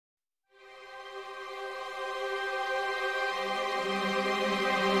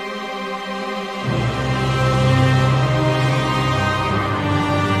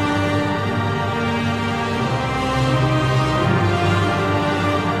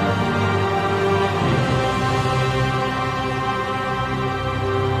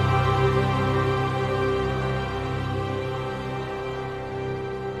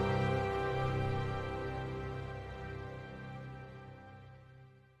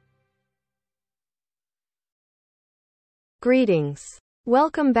Greetings.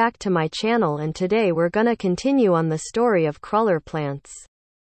 Welcome back to my channel, and today we're gonna continue on the story of cruller plants.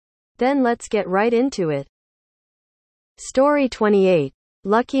 Then let's get right into it. Story 28.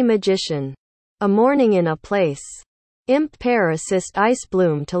 Lucky Magician. A morning in a place. Imp Pear assist Ice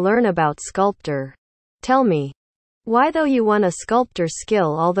Bloom to learn about sculptor. Tell me. Why though you want a sculptor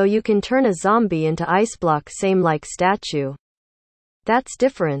skill although you can turn a zombie into ice block same like statue? That's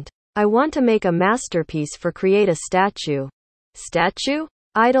different. I want to make a masterpiece for create a statue. Statue?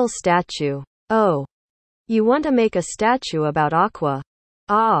 Idol statue. Oh. You want to make a statue about Aqua?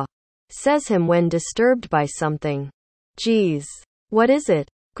 Ah. Says him when disturbed by something. Geez. What is it?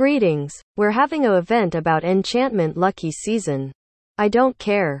 Greetings. We're having a event about enchantment lucky season. I don't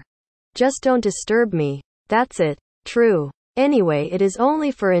care. Just don't disturb me. That's it. True. Anyway, it is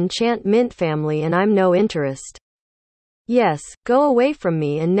only for enchantment family and I'm no interest. Yes, go away from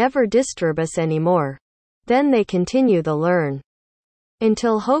me and never disturb us anymore. Then they continue the learn.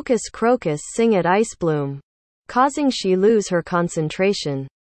 Until Hocus Crocus sing at Ice Bloom, causing she lose her concentration.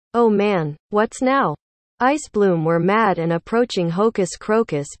 Oh man, what's now? Ice Bloom were mad and approaching Hocus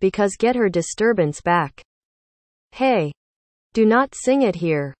Crocus because get her disturbance back. Hey. Do not sing it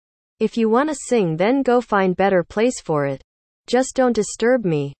here. If you wanna sing then go find better place for it. Just don't disturb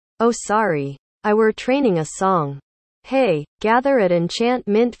me. Oh sorry. I were training a song. Hey, gather at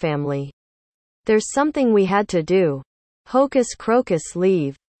enchantment family. There's something we had to do. Hocus Crocus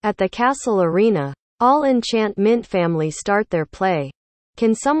leave. At the castle arena, all enchantment family start their play.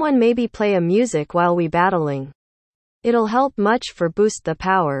 Can someone maybe play a music while we battling? It'll help much for boost the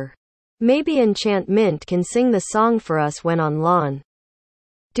power. Maybe enchantment can sing the song for us when on lawn.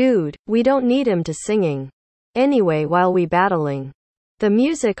 Dude, we don't need him to singing. Anyway while we battling. The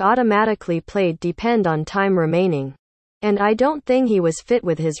music automatically played depend on time remaining. And I don't think he was fit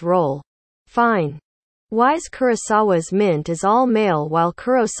with his role. Fine. Wise Kurosawa's mint is all male while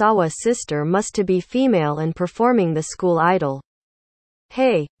Kurosawa's sister must to be female and performing the school idol.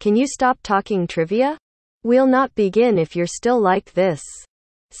 Hey, can you stop talking trivia? We'll not begin if you're still like this.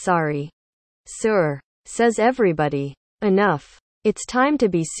 Sorry. Sir. Says everybody. Enough. It's time to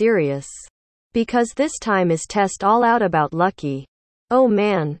be serious. Because this time is test all out about lucky. Oh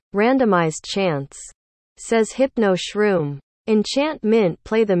man, randomized chance. Says Hypno Shroom. Enchantment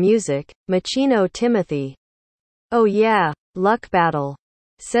play the music, Machino Timothy. Oh yeah, luck battle.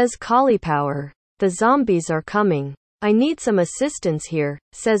 Says Cauliflower. The zombies are coming. I need some assistance here,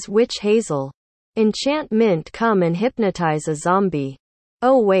 says Witch Hazel. Enchantment come and hypnotize a zombie.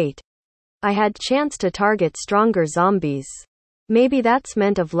 Oh wait. I had chance to target stronger zombies. Maybe that's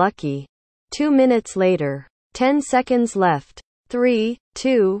meant of lucky. 2 minutes later. 10 seconds left. 3,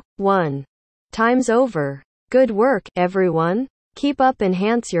 2, 1. Time's over. Good work, everyone. Keep up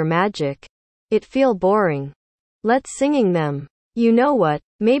enhance your magic. It feel boring. Let's singing them. You know what,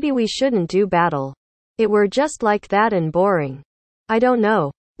 maybe we shouldn't do battle. It were just like that and boring. I don't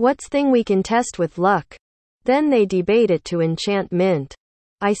know. What's thing we can test with luck? Then they debate it to enchantment.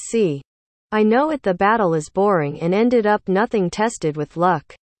 I see. I know it the battle is boring and ended up nothing tested with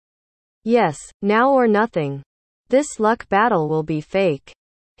luck. Yes, now or nothing. This luck battle will be fake.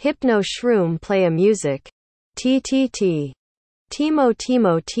 Hypno Shroom play a music. TTT.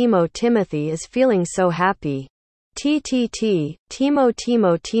 Timo Timothy is feeling so happy. TTT.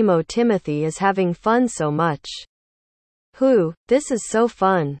 Timo Timothy is having fun so much. This is so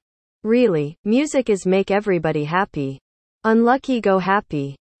fun. Really, music is make everybody happy. Unlucky go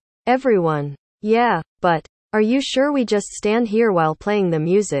happy. Everyone. Yeah, but, are you sure we just stand here while playing the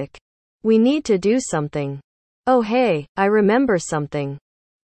music? We need to do something. Oh hey, I remember something.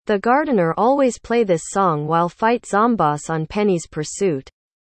 The gardener always play this song while fight zombies on Penny's pursuit.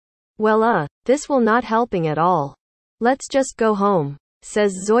 Well this will not helping at all. Let's just go home,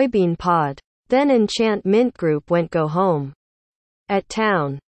 says Zoybean Pod. Then enchantment group went go home. At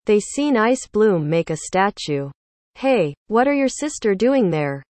town, they seen Ice Bloom make a statue. Hey, what are your sister doing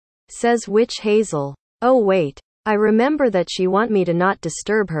there? Says Witch Hazel. Oh wait, I remember that she want me to not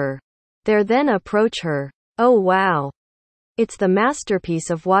disturb her. There then approach her. Oh wow. It's the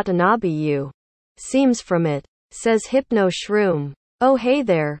masterpiece of Watanabe you. Seems from it. Says Hypno Shroom. Oh hey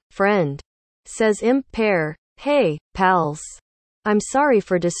there, friend. Says Imp Pear. Hey, pals. I'm sorry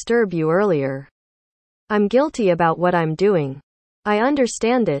for disturb you earlier. I'm guilty about what I'm doing. I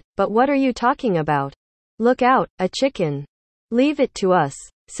understand it, but what are you talking about? Look out, a chicken. Leave it to us,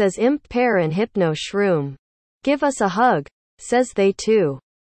 says Imp Pear and Hypno Shroom. Give us a hug, says they too.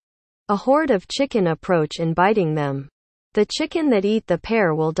 A horde of chicken approach and biting them. The chicken that eat the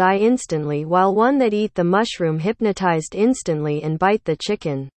pear will die instantly while one that eat the mushroom hypnotized instantly and bite the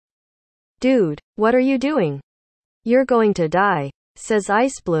chicken. Dude, what are you doing? You're going to die, says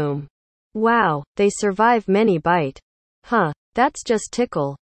Icebloom. Wow, they survive many bite. Huh, that's just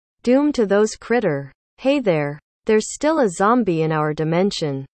tickle. Doom to those critter. Hey there, there's still a zombie in our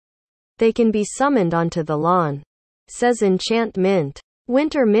dimension. They can be summoned onto the lawn, says Enchant Mint.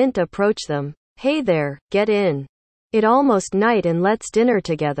 Winter Mint approach them. Hey there, get in. It almost night and let's dinner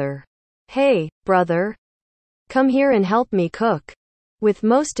together. Hey, brother. Come here and help me cook. With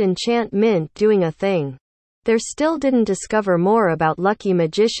most Enchant Mint doing a thing. They still didn't discover more about Lucky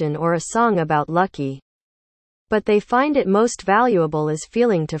Magician or a song about Lucky. But they find it most valuable is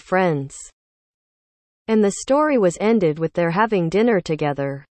feeling to friends. And the story was ended with their having dinner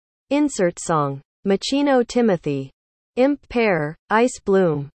together. Insert song. Machino Timothy. Imp Pear,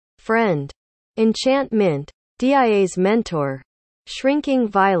 Icebloom. Friend. Enchant Mint. DIA's mentor. Shrinking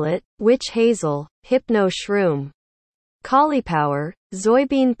Violet, Witch Hazel, Hypno Shroom. Cauliflower,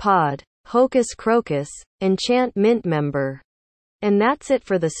 Zoybean Pod, Hocus Crocus, Enchant Mint member. And that's it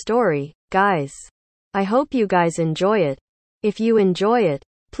for the story, guys. I hope you guys enjoy it. If you enjoy it,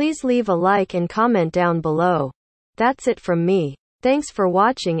 please leave a like and comment down below. That's it from me. Thanks for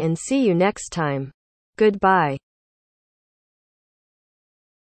watching and see you next time. Goodbye.